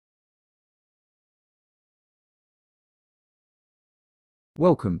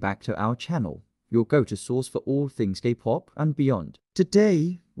Welcome back to our channel, your go-to source for all things K-pop and beyond.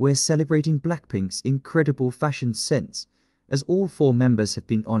 Today, we're celebrating Blackpink's incredible fashion sense, as all four members have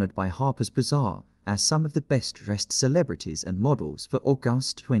been honored by Harper's Bazaar as some of the best-dressed celebrities and models for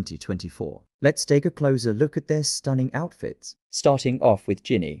August 2024. Let's take a closer look at their stunning outfits. Starting off with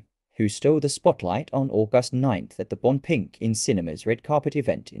Jennie, who stole the spotlight on August 9th at the BLACKPINK in Cinema's red carpet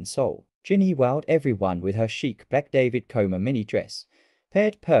event in Seoul. Jennie wowed everyone with her chic black David Comer mini dress,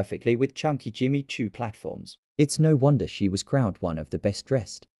 paired perfectly with chunky Jimmy Choo platforms. It's no wonder she was crowned one of the best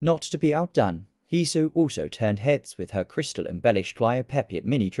dressed. Not to be outdone, Jisoo also turned heads with her crystal-embellished choir pepied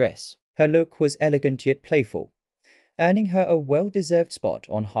mini dress. Her look was elegant yet playful, earning her a well-deserved spot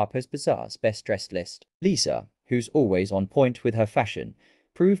on Harper's Bazaar's best dressed list. Lisa, who's always on point with her fashion,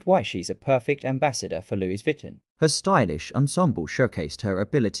 proved why she's a perfect ambassador for Louis Vuitton. Her stylish ensemble showcased her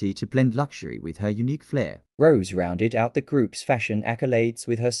ability to blend luxury with her unique flair. Rose rounded out the group's fashion accolades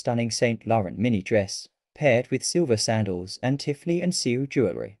with her stunning Saint Laurent mini dress, paired with silver sandals and Tiffany and Seal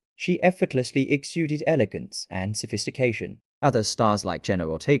jewelry. She effortlessly exuded elegance and sophistication. Other stars like Jenna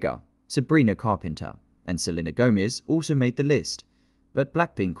Ortega, Sabrina Carpenter, and Selena Gomez also made the list, but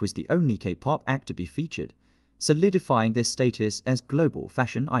Blackpink was the only K-pop act to be featured, solidifying their status as global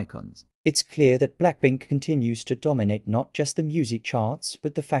fashion icons. It's clear that Blackpink continues to dominate not just the music charts,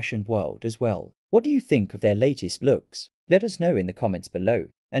 but the fashion world as well. What do you think of their latest looks? Let us know in the comments below.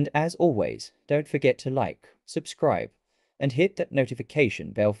 And as always, don't forget to like, subscribe, and hit that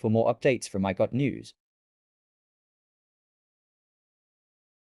notification bell for more updates from I Got News.